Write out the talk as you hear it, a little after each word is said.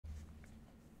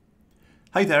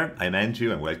Hi there, I'm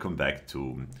Andrew and welcome back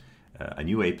to a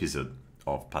new episode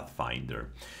of Pathfinder.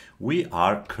 We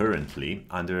are currently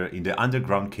in the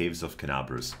underground caves of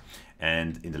Canabros,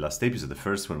 and in the last episode, the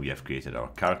first one, we have created our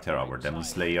character, our Demon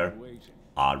Slayer,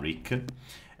 Arik,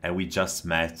 and we just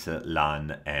met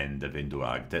Lan and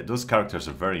Venduag. Those characters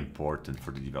are very important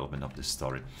for the development of the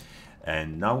story.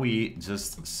 And now we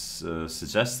just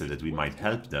suggested that we might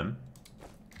help them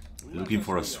looking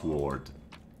for a sword.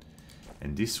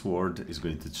 And this sword is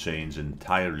going to change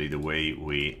entirely the way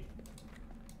we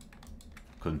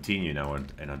continue in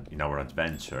our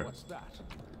adventure.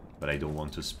 But I don't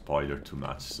want to spoiler too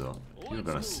much, so you're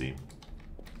gonna see.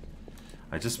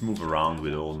 I just move around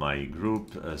with all my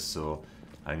group, so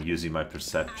I'm using my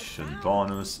perception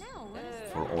bonus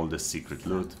for all the secret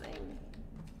loot.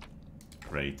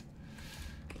 Great.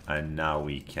 And now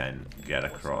we can get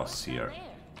across here.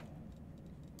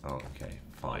 Okay,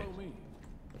 fine.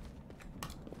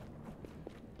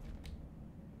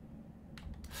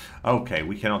 Okay,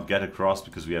 we cannot get across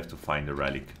because we have to find a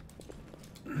relic.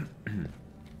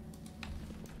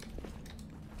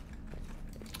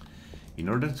 In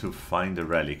order to find the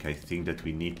relic, I think that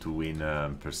we need to win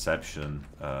perception.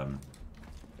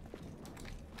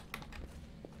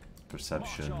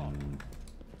 Perception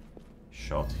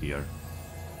shot here.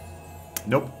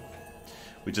 Nope.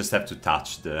 We just have to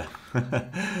touch the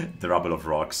the rubble of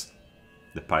rocks,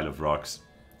 the pile of rocks,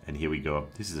 and here we go.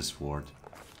 This is a sword.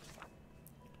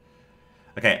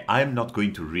 Okay, I'm not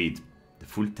going to read the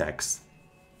full text,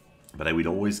 but I will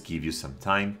always give you some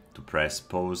time to press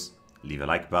pause, leave a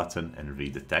like button, and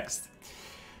read the text.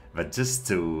 But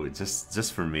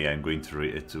just for me, I'm going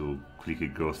to quickly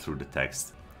go through the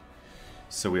text.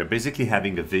 So we are basically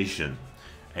having a vision,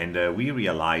 and we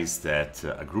realize that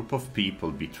a group of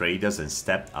people betrayed us and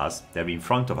stabbed us. They're in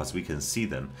front of us, we can see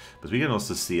them, but we can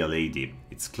also see a lady.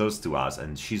 It's close to us,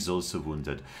 and she's also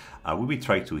wounded. We will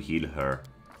try to heal her.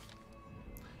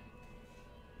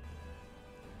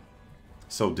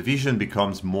 So the vision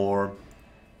becomes more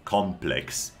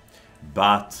complex,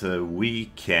 but we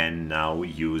can now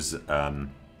use our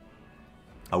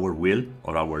will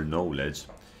or our knowledge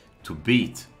to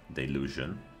beat the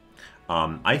illusion.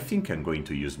 I think I'm going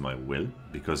to use my will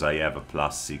because I have a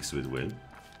 +6 with will,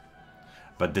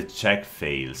 but the check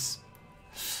fails.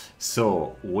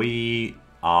 So we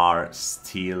are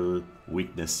still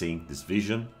witnessing this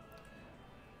vision,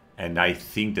 and I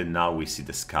think that now we see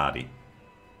the Skadi.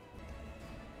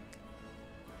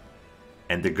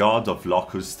 And the god of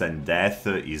locust and death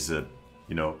is,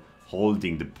 you know,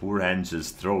 holding the poor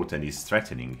angel's throat and is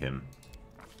threatening him.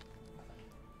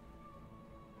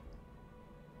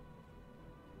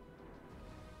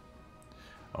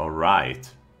 Alright.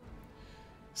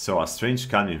 So a strange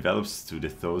calm envelops to the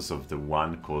thoughts of the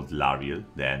one called Lariel,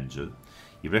 the angel.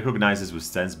 He recognizes who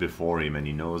stands before him and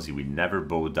he knows he will never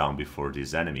bow down before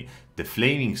this enemy. The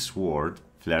flaming sword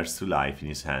flares to life in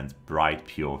his hand, bright,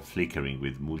 pure, flickering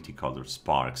with multicolored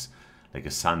sparks, like a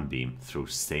sunbeam through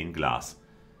stained glass.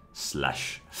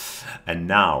 Slash. And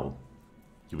now,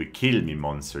 you will kill me,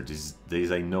 monster.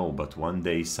 This I know, but one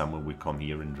day someone will come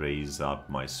here and raise up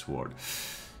my sword.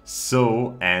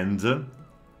 So, and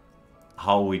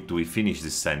how do we finish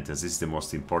this sentence? This is the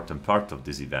most important part of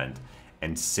this event.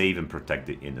 And save and protect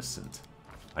the innocent.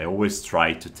 I always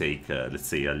try to take, let's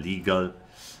say, a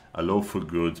lawful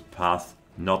good path.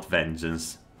 Not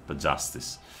vengeance, but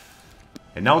justice.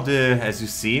 And now, as you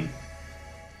see,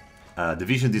 the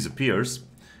vision disappears.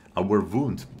 Our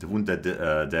wound, the wound that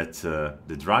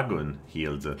the dragon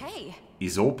healed,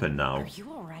 is open now. Are you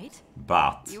all right?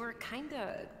 But you were kind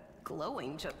of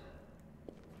glowing.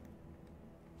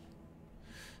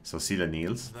 So Sila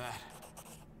kneels.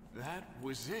 That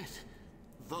was it.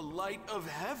 The light of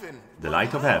heaven. The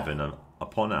light of heaven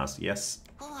upon us. Yes.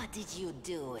 What did you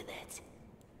do with it?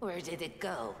 Where did it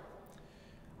go?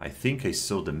 I think I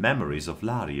saw the memories of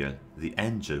Lariel, the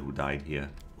angel who died here.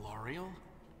 Lariel?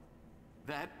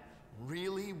 That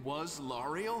really was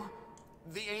Lariel?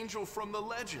 The angel from the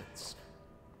legends.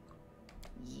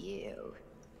 You.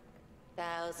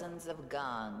 Thousands of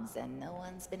gongs and no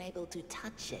one's been able to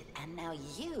touch it. And now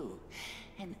you,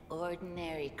 an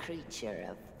ordinary creature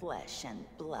of flesh and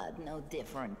blood, no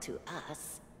different to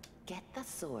us, get the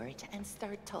sword and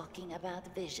start talking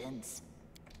about visions.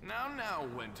 Now,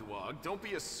 Wentwog, don't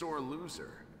be a sore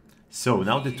loser. So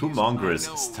now the two mongrels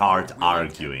start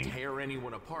arguing. Tear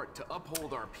anyone apart to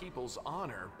uphold our people's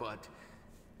honor, but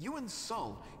you and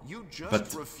Sol, you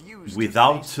just refuse.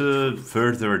 Without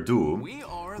further ado,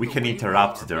 we can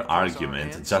interrupt their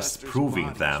argument, just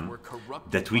proving them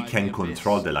that we can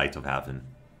control the light of heaven.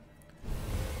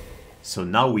 So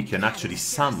now we can actually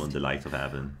summon the light of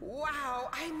heaven. Wow,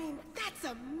 I mean, that's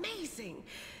amazing.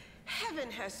 Heaven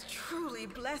has truly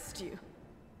blessed you.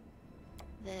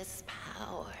 This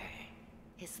power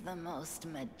is the most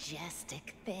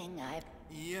majestic thing I've...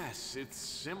 Yes, it's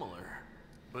similar.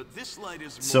 But this light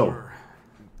is So, more...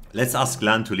 let's ask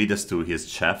Lan to lead us to his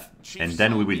chef, and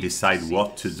then we will decide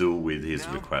what to do with his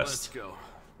Now, request. Let's go.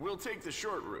 We'll take the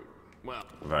short route. Well,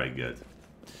 Very good.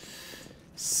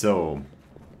 So,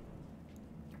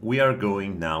 we are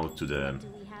going now to the What do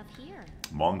we have here?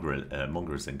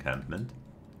 mongrel's encampment.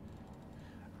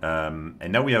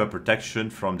 And now we have a protection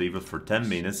from the evil for 10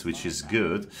 minutes, which is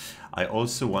good. I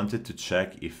also wanted to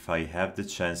check if I have the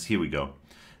chance. Here we go.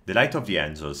 The Light of the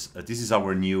Angels. This is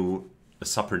our new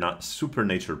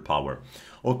supernatural power.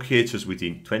 All creatures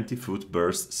within 20-foot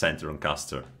burst center on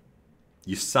caster.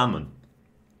 You summon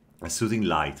a soothing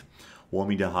light,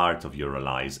 warming the heart of your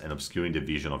allies and obscuring the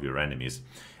vision of your enemies.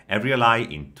 Every ally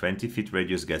in 20-feet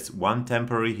radius gets 1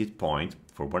 temporary hit point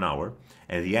for 1 hour,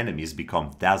 and the enemies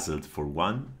become dazzled for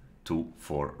 1 to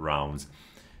 4 rounds.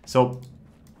 So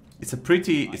it's a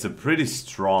pretty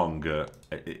strong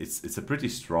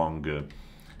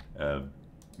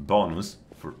bonus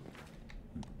for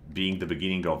being the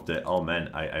beginning of the... Oh man,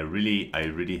 I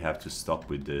really have to stop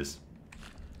with this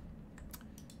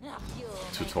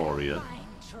tutorial.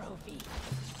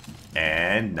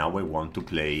 And now I want to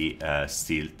play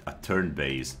still a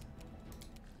turn-based.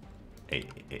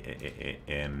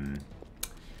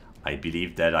 I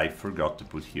believe that I forgot to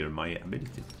put here my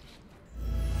ability.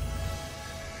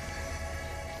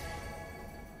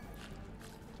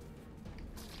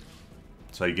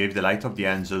 So I gave the Light of the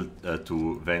Angel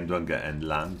to Vendwang and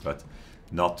Lan, but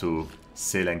not to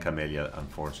Sela and Camellia,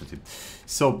 unfortunately.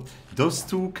 So those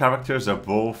two characters are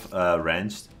both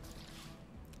ranged.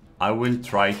 I will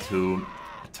try to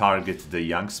target the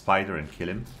young spider and kill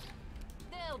him.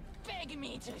 They'll beg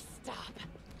me to stop.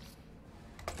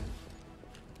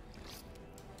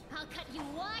 I'll cut you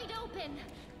wide open.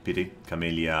 Pity,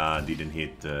 Camellia didn't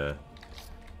hit the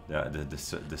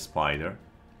spider.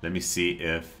 Let me see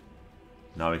if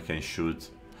now I can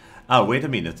shoot. Ah, wait a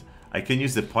minute. I can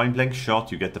use the point blank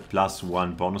shot. You get the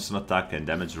 +1 bonus on attack and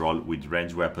damage roll with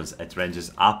ranged weapons at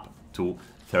ranges up to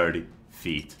 30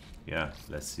 feet. Yeah,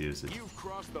 let's use it. you've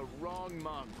crossed the wrong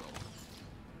mongrel.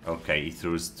 Okay, he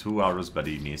throws 2 arrows, but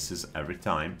he misses every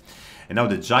time. And now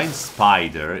the giant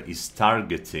spider is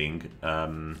targeting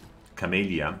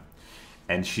Camellia,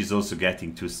 and she's also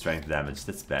getting 2 strength damage.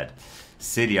 That's bad.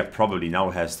 Celia probably now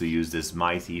has to use this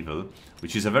Might Evil,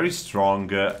 which is a very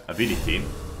strong ability.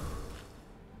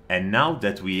 And now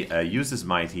that we use this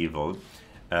Might Evil,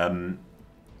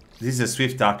 this is a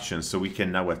swift action, so we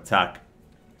can now attack.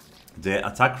 The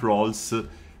attack rolls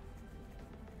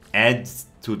add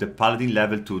to the paladin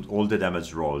level to all the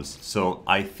damage rolls. So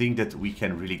I think that we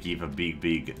can really give a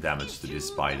big damage to this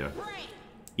spider.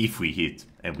 If we hit,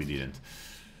 and we didn't.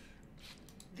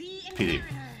 Pity.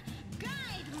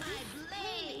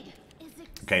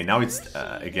 Okay, now it's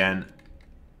again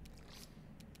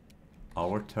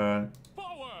our turn.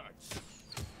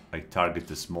 I target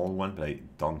the small one, but I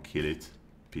don't kill it.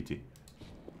 Pity.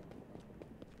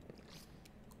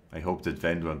 I hope that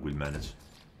Vendwang will manage.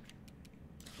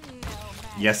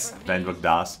 Yes, Vendwang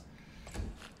does.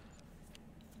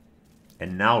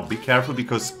 And now be careful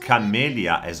because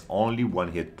Camellia has only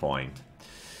 1 hit point.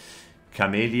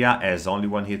 Camellia has only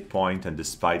 1 hit point and the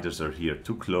spiders are here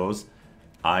too close.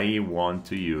 I want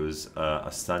to use a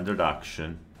standard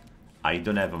action. I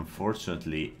don't have,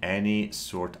 unfortunately, any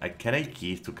sort... Can I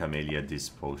give to Camellia this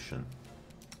potion?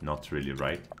 Not really,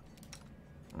 right?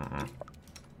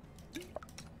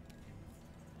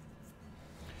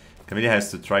 Camellia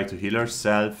has to try to heal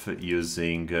herself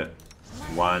using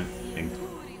 1...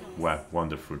 Well,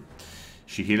 wonderful.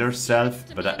 She healed herself,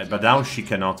 but now she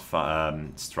cannot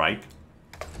strike.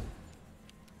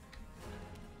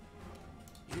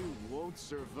 You won't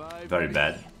survive. Very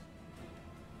bad.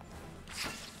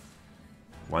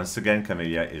 Once again,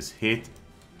 Camellia is hit.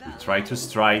 We try to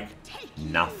strike.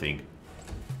 Nothing.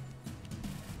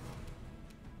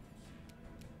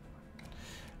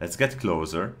 Let's get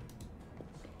closer.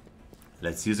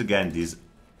 Let's use again this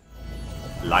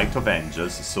Light of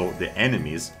Angels, so the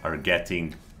enemies are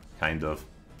getting kind of...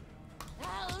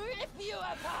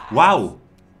 Wow!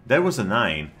 There was a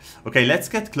 9. Okay, let's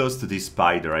get close to this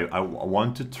spider. I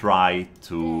want to try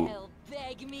to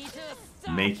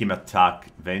make him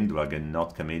attack Vendwang and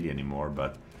not Camellia anymore,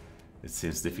 but it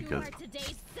seems difficult.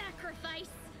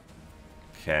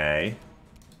 Okay.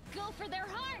 Go for their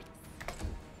hearts.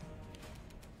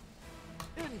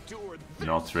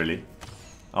 Not really.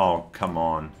 Oh, come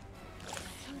on.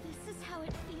 So this is how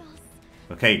it feels.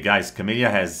 Okay, guys, Camellia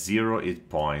has 0 hit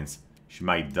points. She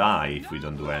might die if we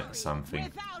don't do something.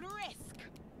 Without risk.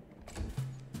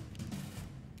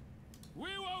 We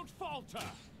won't falter.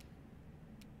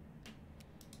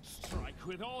 Strike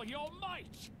with all your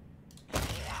might.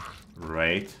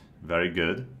 Right, very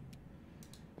good.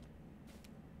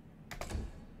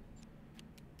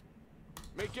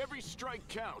 Make every strike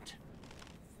count.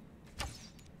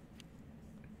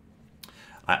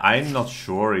 I'm not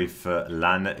sure if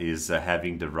Lan is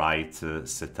having the right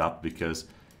setup, because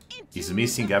he's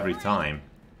missing every time.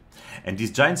 And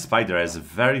this giant spider has a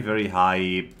very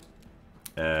high,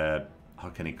 how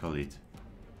can I call it?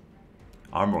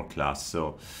 Armor class,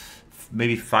 so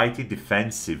maybe fight it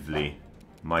defensively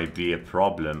might be a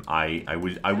problem. I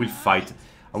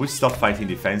will stop fighting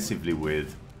defensively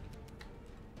with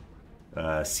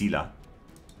Scylla.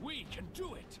 We can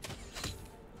do it.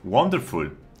 Wonderful.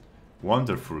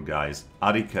 Wonderful, guys.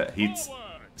 Arika hits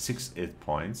 6 hit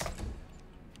points.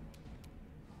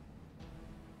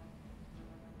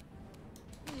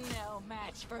 No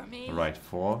match for me. Right,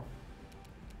 4.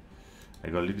 I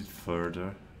go a little bit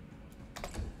further.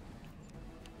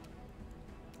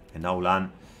 And now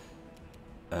Lan.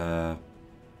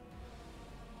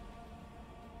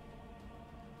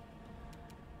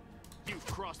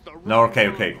 No,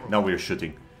 okay. Now we're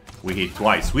shooting. We hit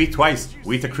twice. We hit twice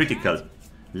with a critical.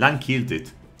 Lan killed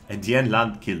it. At the end,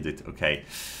 Lan killed it. Okay.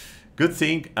 Good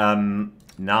thing.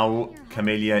 Now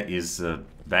Camellia is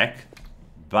back.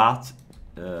 But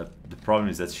the problem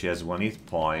is that she has 1 hit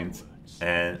point.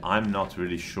 And I'm not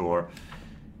really sure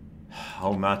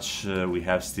how much we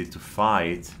have still to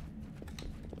fight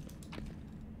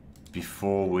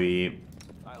before we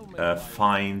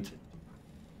find...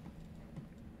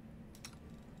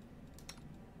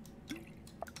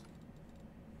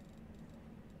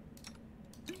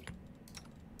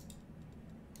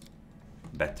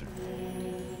 better.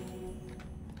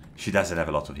 She doesn't have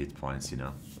a lot of hit points, you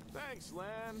know. Thanks,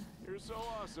 Lan. You're so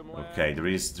awesome, Lan. Okay, there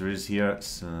is here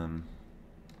some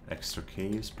extra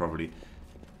caves, probably.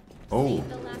 Oh,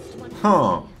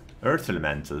 huh! Earth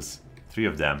elementals, 3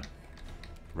 of them.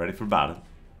 Ready for battle?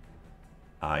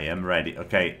 I am ready.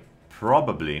 Okay,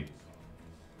 probably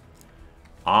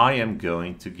I am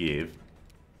going to give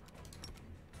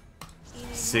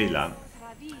Scylla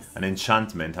an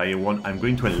enchantment. I'm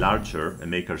going to enlarge her and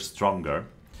make her stronger,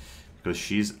 because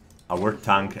she's our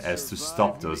tank has to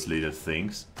stop those little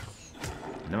things.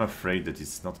 And I'm afraid that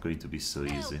it's not going to be so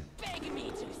easy.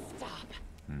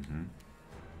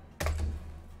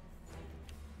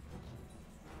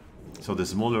 So the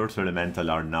small earth elemental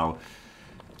are now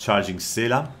charging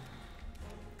Scylla.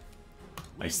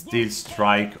 I still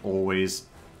strike always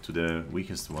to the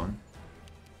weakest one.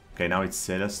 Okay, now it's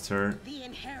Scylla's turn.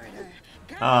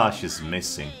 Ah, she's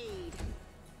missing.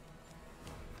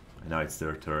 And now it's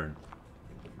their turn.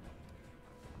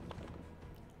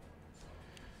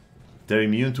 They're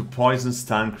immune to poison,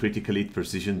 stun, critical hit,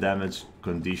 precision damage,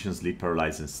 condition, sleep,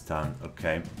 paralyze, and stun.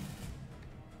 Okay.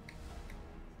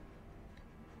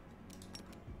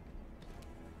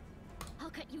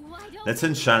 Let's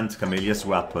enchant Camellia's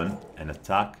weapon and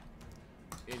attack.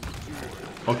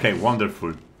 Okay,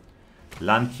 wonderful.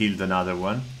 Lan killed another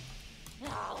one.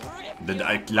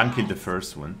 Lan killed the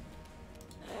first one.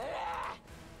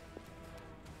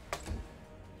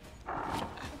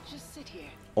 Just sit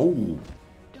here. Oh!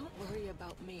 Don't worry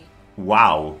about me.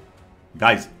 Wow,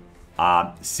 guys!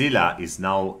 Scylla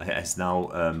has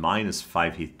now minus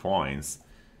 5 hit points,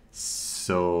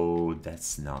 so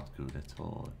that's not good at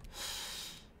all.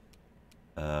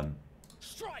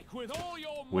 Strike with all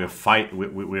your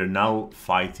We're now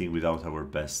fighting without our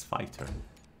best fighter.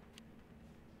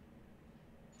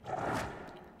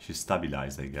 She's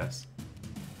stabilized, I guess.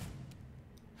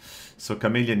 So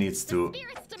Camellia needs to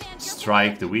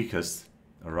strike the weakest,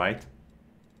 alright?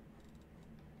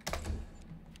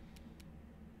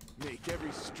 Make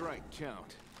every strike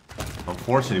count.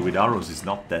 Unfortunately, with arrows, it's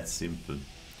not that simple.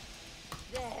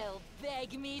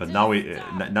 But now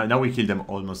we kill them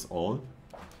almost all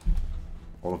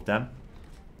of them.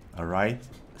 Alright,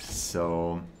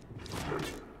 so...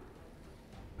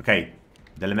 Okay,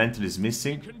 the elemental is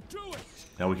missing.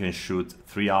 Now we can shoot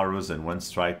 3 arrows and 1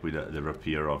 strike with the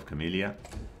rapier of Camellia.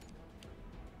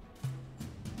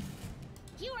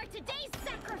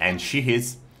 And she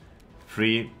hits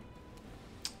 3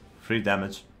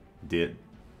 damage. Did.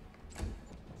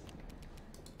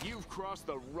 You've crossed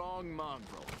the wrong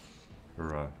mongrel.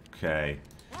 Okay.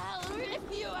 I'll rip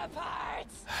you apart.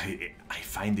 I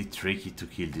find it tricky to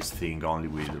kill this thing only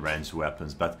with ranged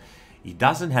weapons, but it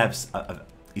doesn't have...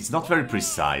 it's not very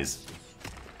precise.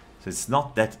 So it's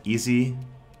not that easy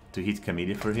to hit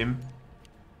Camellia for him.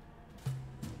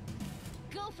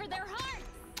 Go for their heart.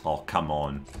 Oh, come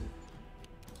on.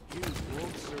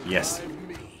 Yes.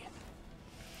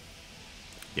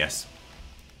 Yes.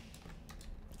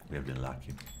 We have been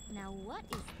lucky. Now what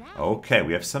is that? Okay,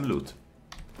 we have some loot.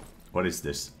 What is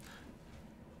this?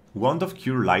 Wand of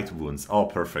Cure Light Wounds. Oh,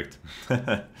 perfect.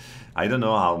 I don't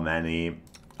know how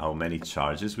many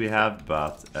charges we have,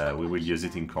 but we will use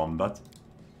it in combat.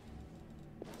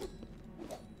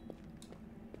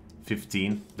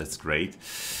 15, that's great.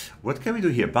 What can we do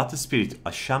here? Battle Spirit.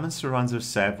 A shaman surrounds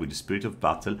herself with the spirit of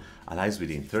battle. Allies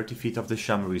within 30 feet of the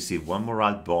shaman receive 1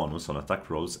 morale bonus on attack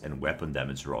rolls and weapon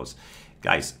damage rolls.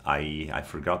 Guys, I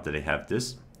forgot that I have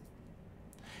this.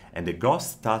 And the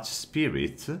Ghost Touch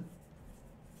Spirit.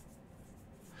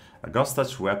 A Ghost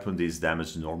Touch weapon deals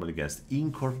damage normally against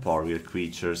incorporeal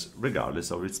creatures, regardless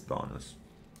of its bonus.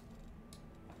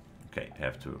 Okay, I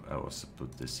have to also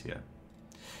put this here.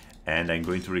 And I'm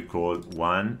going to recall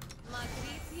 1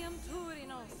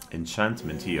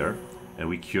 enchantment here, and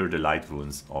we cure the light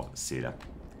wounds of Scylla.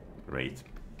 Great.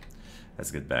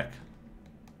 Let's get back.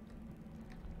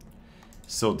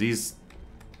 So this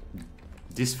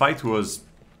fight was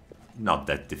not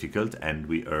that difficult, and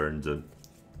we earned a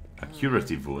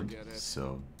curative wound,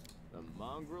 so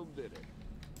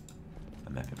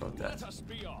I'm happy about that.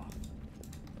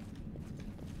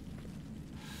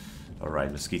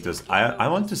 Alright, mosquitoes. I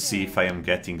want to see if I am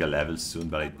getting a level soon,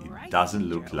 but it doesn't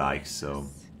look like, so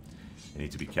I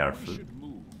need to be careful.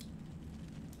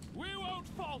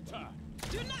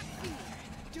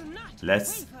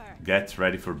 Let's get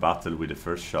ready for battle with the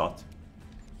first shot.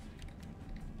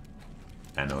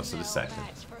 And also the second.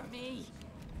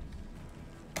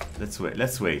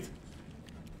 Let's wait.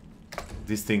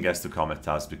 This thing has to come at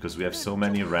us because we have so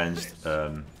many ranged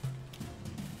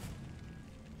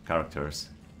characters.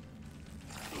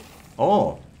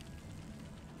 Oh!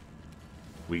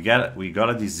 We got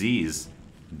a disease.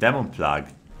 Demon Plague.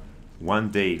 1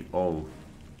 day. Oh.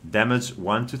 Damage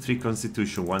 1 to 3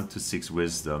 Constitution, 1 to 6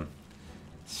 Wisdom.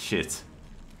 Shit.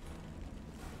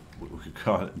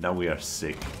 Now we are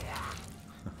sick.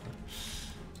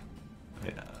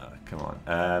 Yeah, come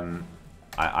on.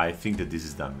 I think that this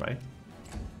is done, right?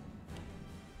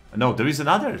 No, there is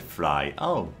another fly.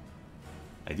 Oh.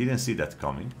 I didn't see that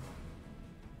coming.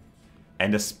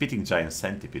 And a spitting giant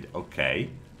centipede. Okay.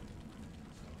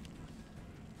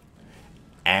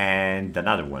 And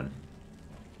another one.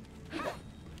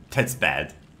 That's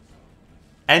bad.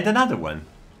 And another one.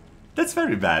 That's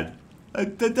very bad.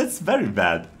 That's very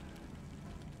bad.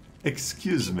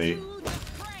 Excuse me.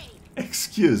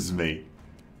 Excuse me.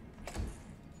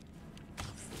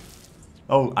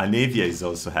 Oh, Anevia is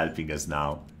also helping us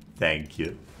now. Thank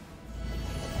you.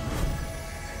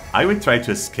 I will try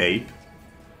to escape.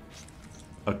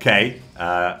 Okay,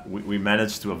 we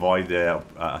managed to avoid the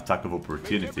attack of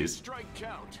opportunities.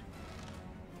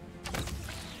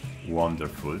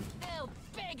 Wonderful. They'll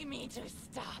beg me to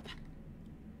stop.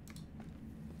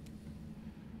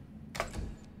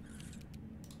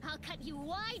 I'll cut you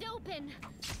wide open.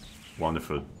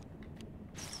 Wonderful.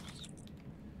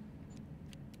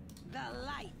 The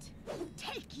light,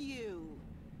 take you.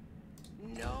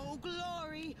 No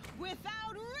glory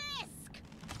without risk.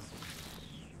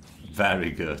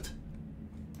 Very good.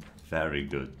 Very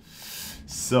good.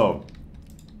 So,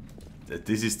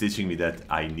 this is teaching me that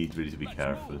I need really to be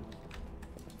careful.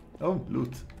 Oh,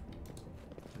 loot.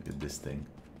 Look at this thing.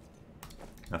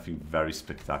 Nothing very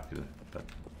spectacular, but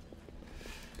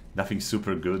nothing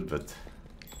super good, but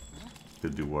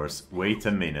could be worse. Wait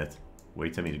a minute.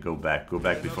 Wait a minute. Go back. Go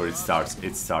back before it starts.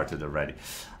 It started already.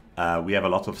 We have a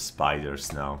lot of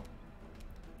spiders now.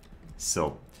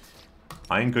 So,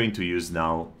 I'm going to use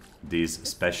now this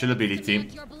special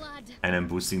ability, and I'm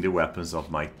boosting the weapons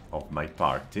of my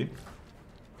party.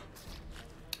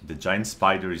 The giant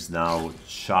spider is now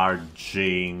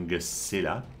charging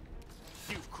Scylla.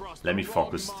 Let me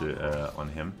focus on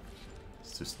him.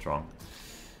 It's too strong.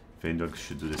 Vindog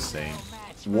should do the same.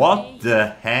 What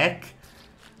the heck?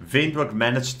 Vindog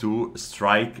managed to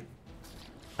strike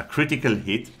a critical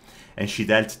hit, and she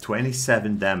dealt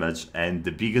 27 damage, and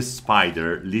the biggest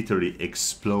spider literally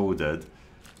exploded.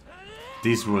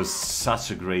 This was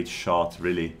such a great shot,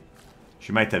 really.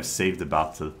 She might have saved the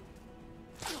battle.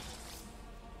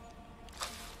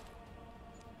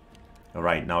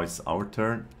 Alright, now it's our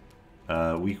turn.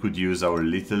 We could use our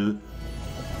little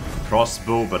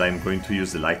crossbow, but I'm going to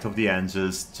use the Light of the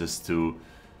Angels just to,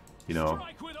 you know...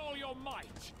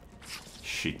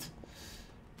 Shit.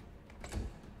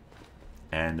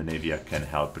 And the Navia can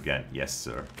help again. Yes,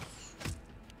 sir.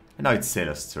 And now it's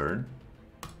Scylla's turn.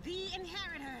 The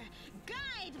inheritor,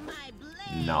 guide my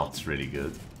blade. Not really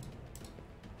good.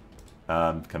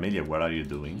 Camellia, what are you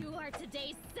doing? You are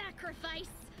today's sacrifice.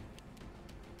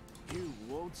 You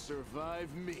won't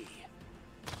survive me.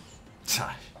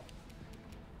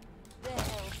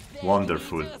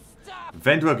 Wonderful.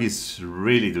 Vendwag is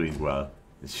really doing well.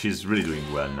 She's really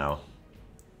doing well now.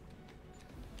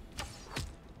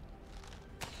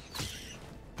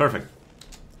 Perfect.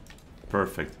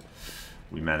 Perfect.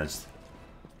 We managed.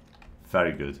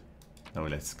 Very good. Now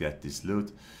let's get this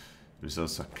loot. There's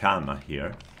also a Kama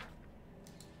here.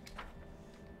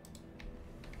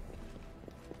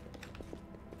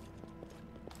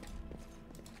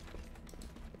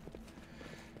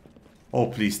 Oh,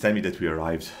 please tell me that we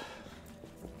arrived.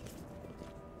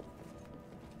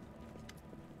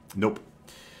 Nope.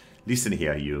 Listen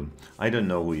here, you. I don't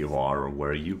know who you are or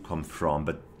where you come from,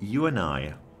 but you and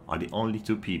I are the only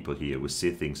two people here who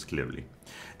see things clearly.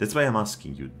 That's why I'm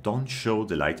asking you, don't show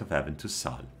the light of heaven to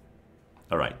Sal.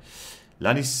 Alright.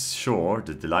 Lan is sure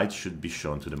that the light should be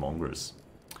shown to the mongrels.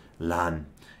 Lan,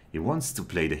 he wants to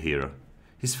play the hero.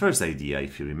 His first idea,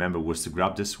 if you remember, was to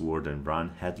grab the sword and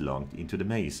run headlong into the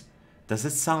maze. Does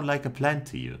that sound like a plan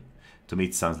to you? To me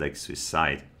it sounds like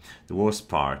suicide. The worst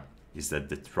part is that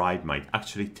the tribe might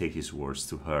actually take his words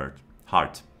to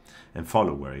heart and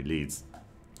follow where he leads.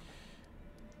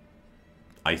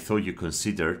 I thought you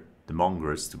considered the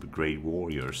mongrels to be great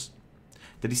warriors.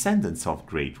 The descendants of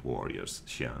great warriors,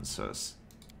 she answers.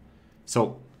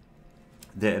 So,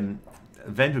 the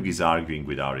Vendug is arguing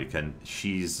with Arik, and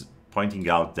she's pointing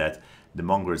out that the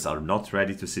mongrels are not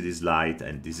ready to see this light,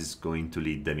 and this is going to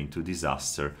lead them into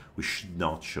disaster. We should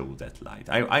not show that light.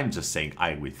 I'm just saying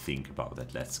I will think about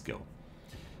that. Let's go.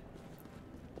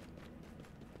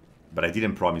 But I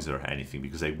didn't promise her anything,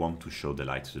 because I want to show the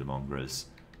light to the mongrels.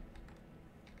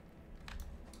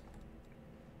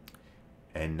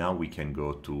 And now we can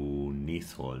go to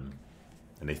Nithholm.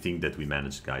 And I think that we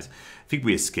managed, guys. I think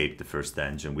we escaped the first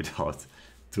dungeon without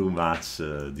too much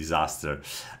disaster.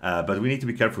 But we need to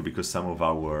be careful because some of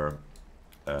our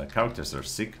characters are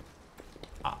sick.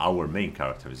 Our main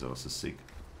character is also sick.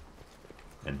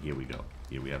 And here we go.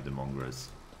 Here we have the mongrels.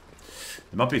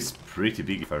 The map is pretty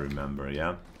big if I remember,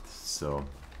 yeah? So...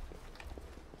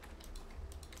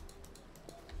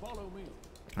 Follow me.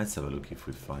 let's have a look if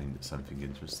we find something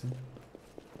interesting.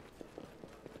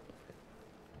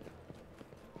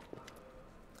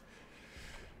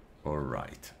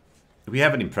 Alright. We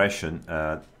have an impression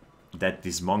that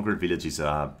this mongrel village is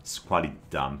a squalid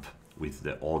dump with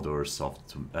the odors of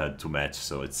to match,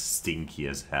 so it's stinky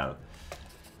as hell.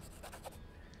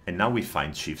 And now we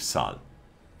find Chief Sal.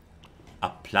 A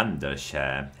plunder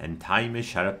share, and time is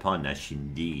share upon us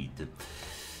indeed.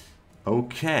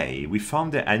 Okay, we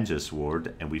found the angel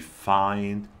sword, and we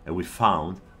found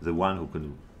the one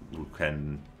who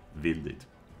can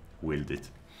wield it.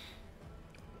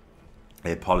 I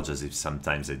apologize if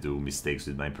sometimes I do mistakes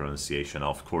with my pronunciation.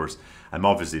 Of course, I'm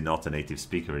obviously not a native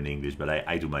speaker in English, but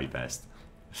I do my best.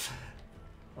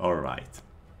 Alright.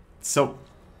 So,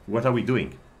 what are we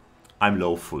doing? I'm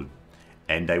lawful.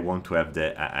 And I want to have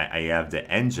I have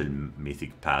the angel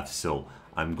mythic path, so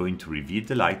I'm going to reveal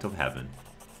the light of heaven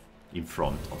in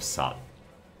front of Sal.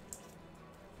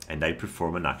 And I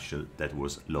perform an action that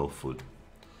was lawful.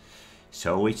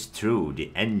 So it's true,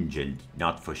 the angel did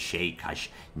not forsake us.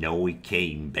 No, he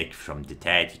came back from the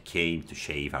dead. He came to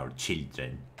save our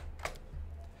children.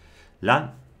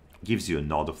 Lan gives you a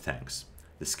nod of thanks.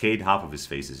 The scaled half of his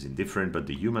face is indifferent, but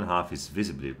the human half is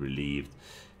visibly relieved,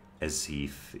 as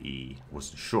if he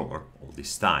wasn't sure all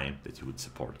this time that you would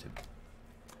support him.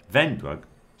 Vendwag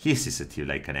hisses at you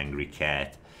like an angry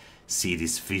cat. See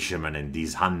these fishermen and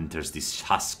these hunters, this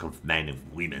husk of men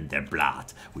and women, their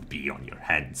blood would be on your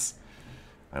hands.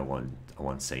 I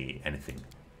won't say anything.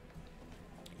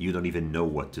 You don't even know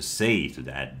what to say to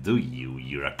that, do you?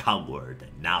 You're a coward,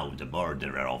 and now the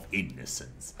murderer of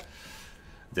innocents.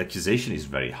 The accusation is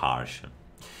very harsh.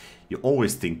 You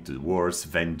always think the worst,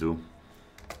 Vendu.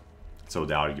 So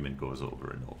the argument goes over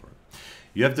and over.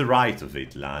 You have the right of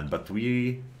it, Lan, but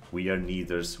we are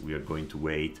neithers. We are going to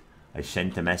wait. I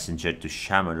sent a messenger to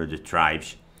shaman of the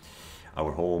tribes.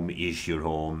 Our home is your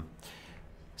home.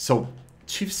 So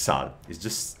Chief Sal is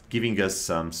just giving us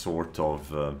some sort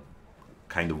of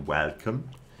kind of welcome.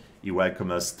 He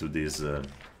welcomes us to this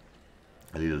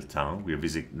little town. We'll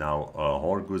visit now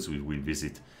Horgus. We will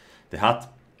visit the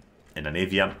hut and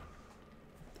Anevia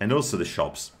and also the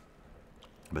shops.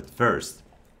 But first,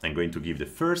 I'm going to give the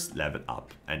first level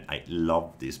up, and I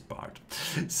love this part.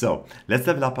 So let's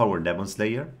level up our Demon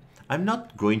Slayer. I'm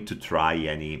not going to try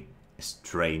any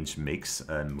strange mix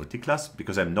multiclass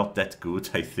because I'm not that good,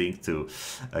 I think, to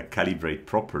calibrate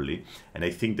properly, and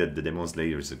I think that the Demon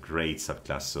Slayer is a great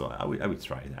subclass, so I will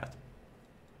try that.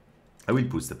 I will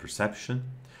boost the perception.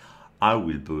 I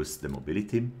will boost the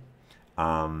mobility,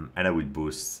 and I will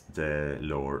boost the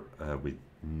lore with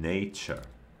nature.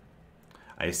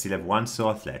 I still have one, so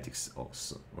athletics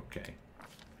also. Okay.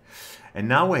 And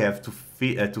now I have to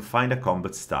find a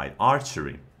combat style.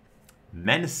 Archery.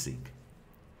 Menacing.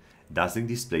 Doesn't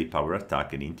display power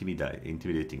attack and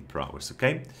intimidating prowess.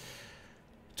 Okay.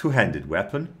 Two-handed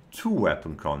weapon.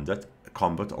 Two-weapon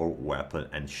combat or weapon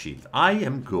and shield. I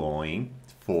am going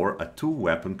for a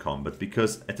two-weapon combat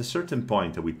because at a certain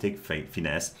point I will take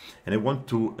finesse and I want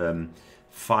to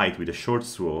fight with a short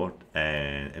sword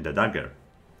and a dagger.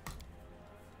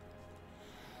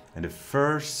 And the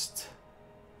first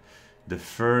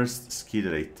skill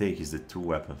that I take is the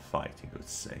two-weapon fighting, I would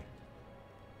say.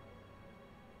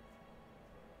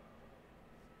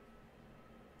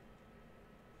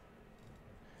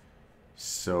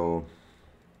 So,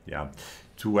 yeah,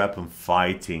 two-weapon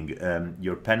fighting.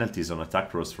 Your penalties on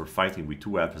attack rolls for fighting with two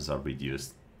weapons are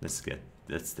reduced. Let's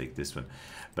take this one.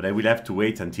 But I will have to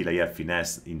wait until I have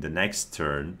finesse in the next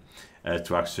turn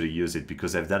to actually use it,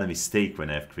 because I've done a mistake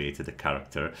when I've created a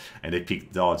character and I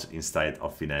picked dodge instead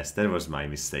of finesse. That was my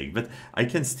mistake. But I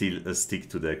can still stick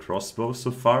to the crossbow so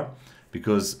far,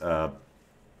 because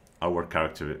our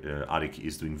character Arik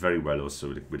is doing very well also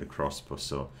with the crossbow.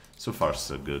 So far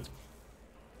so good.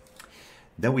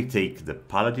 Then we take the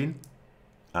paladin,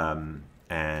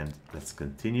 and let's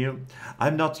continue.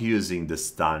 I'm not using the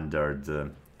standard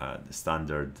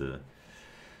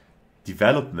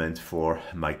development for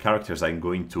my characters. I'm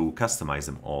going to customize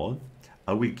them all.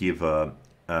 I will give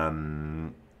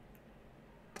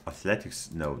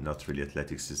athletics. No, not really.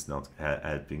 Athletics is not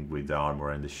helping with the armor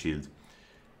and the shield.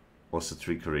 Also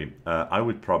trickery. I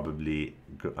will probably.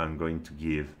 I'm going to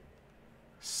give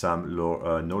some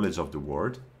knowledge of the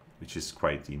world, which is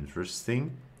quite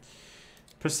interesting.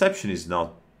 Perception is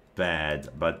not bad,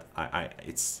 but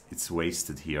it's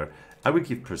wasted here. I will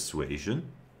give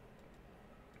persuasion.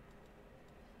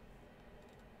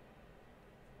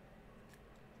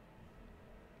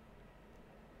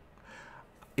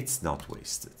 It's not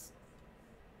wasted.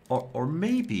 Or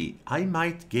maybe I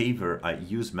might give her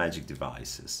use magic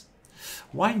devices.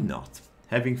 Why not?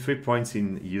 Having 3 points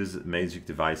in use magic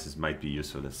devices might be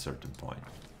useful at a certain point.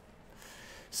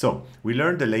 So, we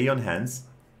learned the lay on hands.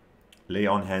 Lay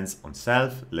on hands on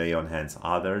self, lay on hands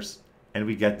others, and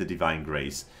we get the divine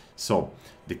grace. So,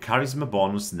 the charisma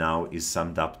bonus now is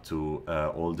summed up to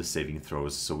all the saving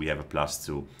throws, so we have a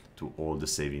 +2 to all the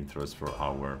saving throws for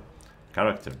our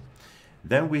character.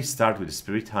 Then we start with the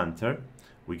Spirit Hunter.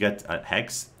 We get a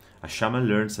Hex. A shaman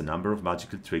learns a number of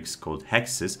magical tricks called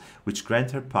hexes, which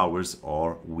grant her powers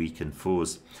or weaken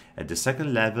foes. At the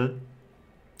second level,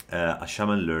 a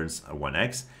shaman learns a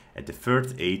 1x. At the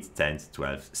 3rd, 8th, 10th,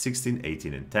 12th, 16th,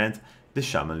 18th, and 10th, the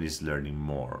shaman is learning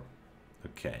more.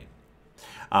 Okay.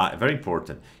 Very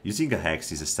important. Using a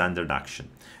hex is a standard action.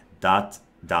 That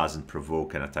doesn't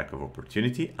provoke an attack of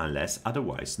opportunity unless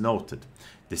otherwise noted.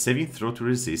 The saving throw to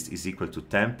resist is equal to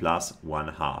 10 plus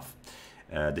 1/2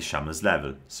 the shaman's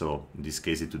level. So in this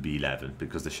case it would be 11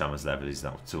 because the shaman's level is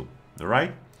now 2.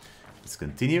 Alright, let's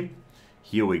continue.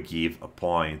 Here we give a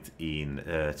point in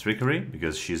trickery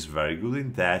because she's very good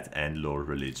in that, and lore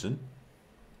religion.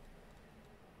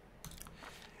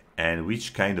 And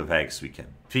which kind of hex we can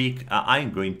pick.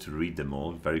 I'm going to read them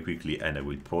all very quickly and I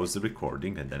will pause the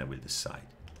recording and then I will decide.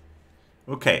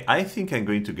 Okay, I think I'm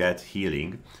going to get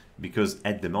healing because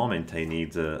at the moment I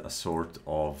need a sort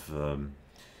of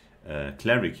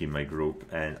cleric in my group,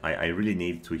 and I really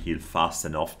need to heal fast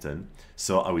and often,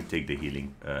 so I will take the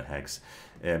healing hex.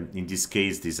 In this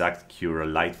case, this act cure a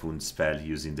light wound spell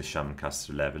using the shaman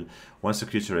caster level. Once a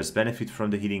creature has benefit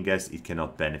from the healing gas, it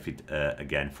cannot benefit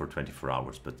again for 24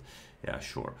 hours. But yeah,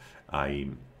 sure.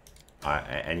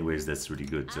 Anyways, that's really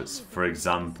good. Just for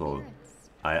example,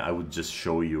 I would just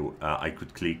show you. I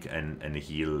could click and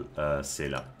heal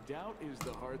Sela. Doubt is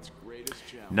the heart's greatest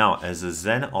challenge. Now, as a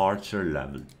Zen Archer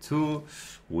level 2,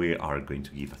 we are going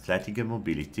to give athletic and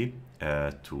mobility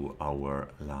to our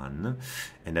Lan,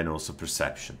 and then also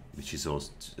perception, which is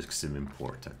also extremely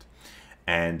important.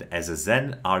 And as a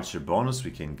Zen Archer bonus,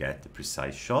 we can get the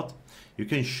precise shot. You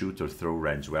can shoot or throw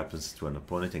ranged weapons to an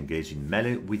opponent engaged in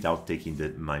melee without taking the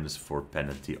 -4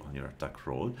 penalty on your attack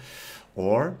roll,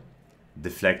 or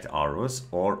deflect arrows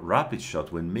or rapid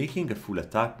shot. When making a full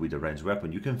attack with a ranged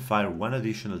weapon, you can fire one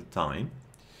additional time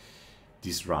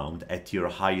this round at your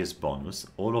highest bonus.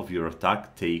 All of your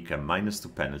attack take a -2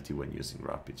 penalty when using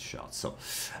rapid shot. So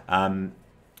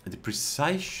the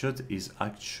precise shot is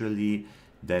actually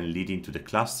then leading to the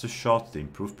cluster shot, the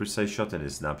improved precise shot, and the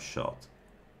snapshot.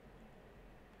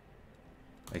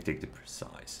 I take the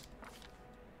precise.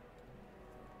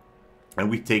 And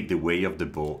we take the way of the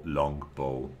bow, long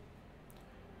bow.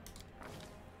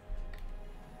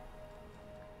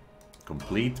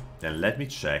 Complete. And let me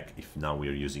check if now we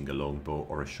are using a long bow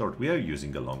or a short. We are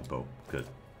using a long bow. Good.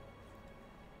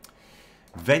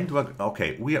 Vendwag.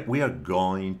 Okay, we are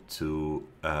going to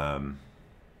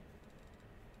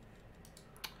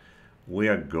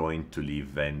leave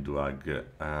Vendwag.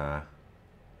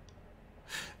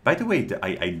 By the way,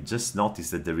 I just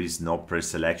noticed that there is no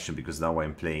pre-selection because now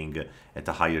I'm playing at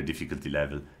a higher difficulty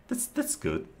level. That's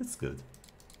good. That's good.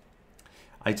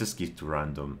 I just give to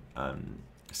random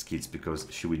skills because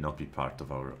she will not be part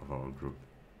of our group.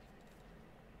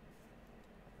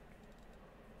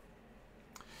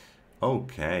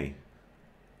 Okay.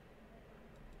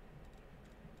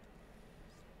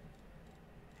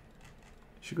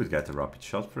 She could get a rapid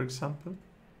shot, for example.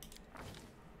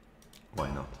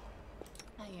 Why not?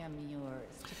 I am yours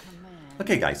to command.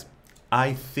 Okay, guys.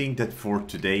 I think that for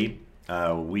today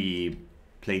we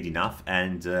played enough,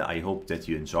 and I hope that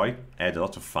you enjoyed. I had a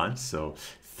lot of fun, so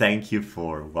thank you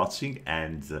for watching.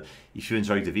 And if you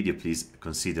enjoyed the video, please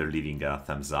consider leaving a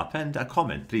thumbs up and a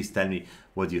comment. Please tell me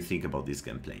what you think about this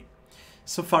gameplay.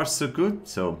 So far, so good.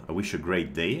 So I wish you a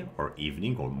great day, or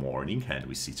evening, or morning, and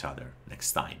we see each other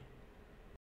next time.